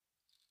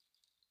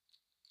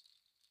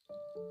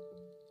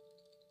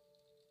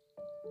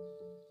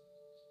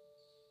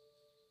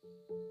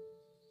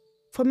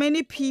For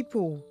many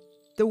people,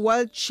 the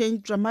world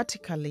changed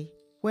dramatically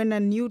when a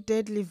new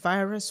deadly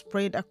virus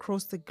spread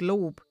across the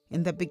globe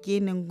in the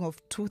beginning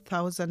of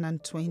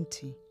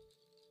 2020.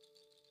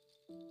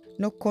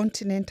 No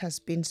continent has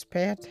been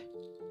spared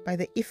by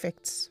the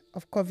effects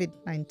of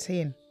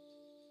COVID-19,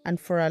 and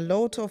for a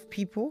lot of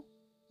people,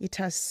 it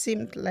has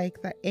seemed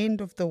like the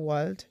end of the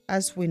world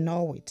as we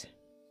know it.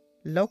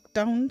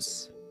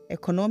 Lockdowns,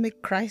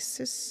 economic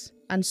crisis,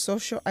 and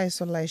social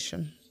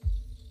isolation.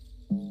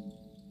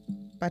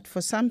 But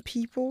for some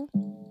people,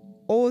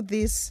 all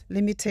these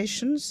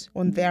limitations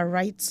on their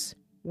rights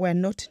were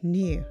not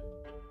new.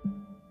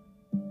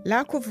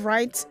 Lack of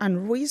rights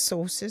and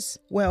resources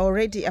were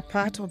already a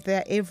part of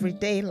their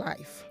everyday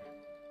life.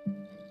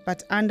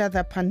 But under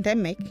the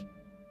pandemic,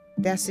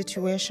 their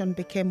situation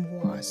became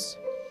worse.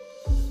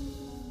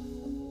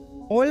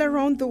 All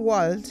around the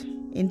world,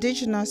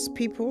 Indigenous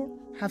people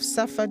have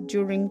suffered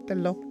during the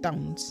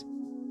lockdowns.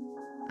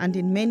 And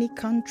in many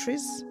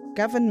countries,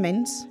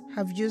 governments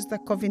have used the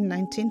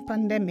COVID-19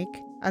 pandemic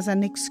as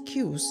an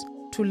excuse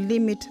to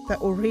limit the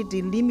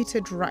already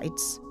limited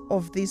rights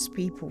of these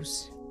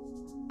peoples,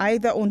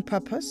 either on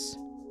purpose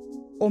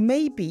or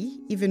maybe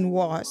even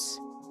worse,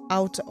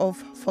 out of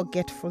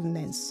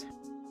forgetfulness.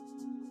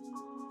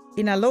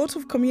 In a lot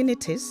of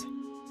communities,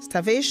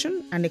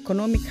 starvation and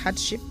economic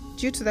hardship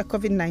due to the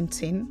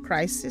COVID-19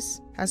 crisis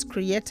has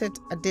created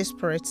a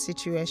desperate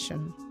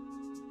situation.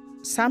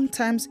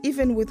 Sometimes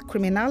even with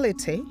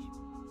criminality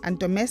and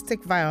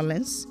domestic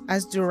violence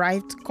as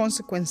derived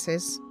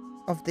consequences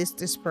of this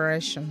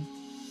desperation.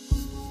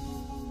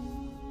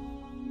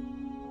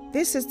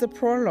 This is the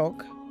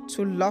prologue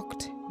to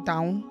Locked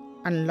Down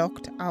and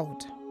Locked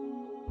Out,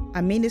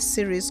 a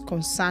mini-series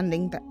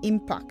concerning the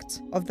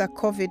impact of the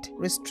COVID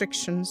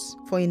restrictions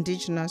for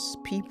Indigenous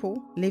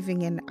people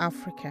living in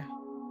Africa.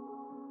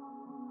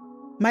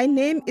 My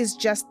name is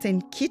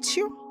Justin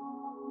Kitio,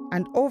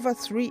 and over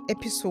 3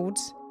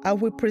 episodes, I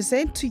will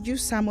present to you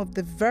some of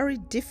the very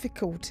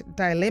difficult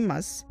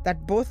dilemmas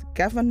that both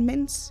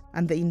governments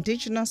and the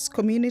Indigenous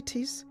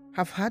communities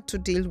have had to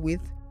deal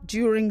with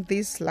during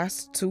these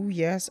last 2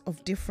 years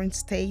of different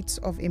states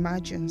of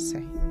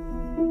emergency.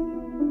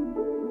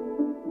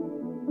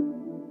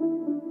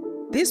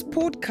 This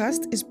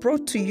podcast is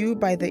brought to you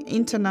by the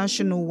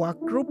International Work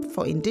Group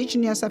for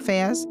Indigenous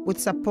Affairs with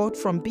support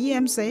from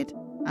BMZ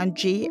and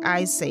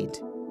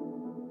GIZ.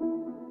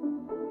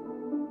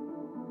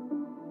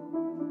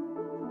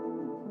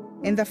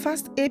 In the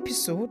first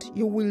episode,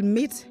 you will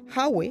meet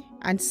Hawe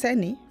and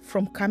Seni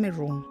from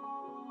Cameroon.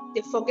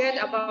 They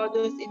forget about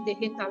those in the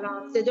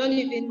hinterlands. They don't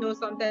even know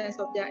sometimes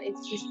of their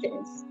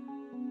existence.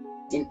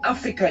 In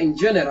Africa in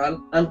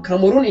general, and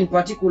Cameroon in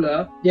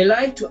particular, they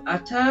like to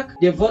attack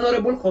the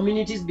vulnerable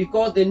communities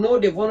because they know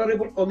the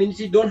vulnerable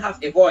community don't have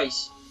a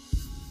voice.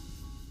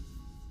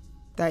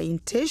 The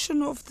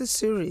intention of the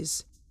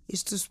series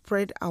is to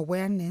spread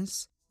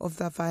awareness of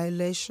the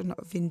violation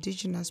of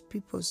Indigenous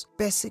peoples'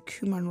 basic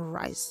human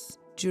rights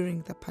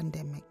during the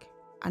pandemic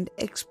and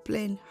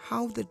explain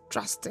how the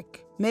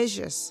drastic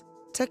measures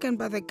taken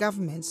by the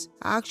governments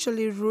are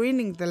actually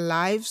ruining the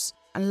lives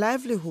and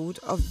livelihood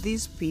of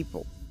these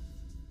people.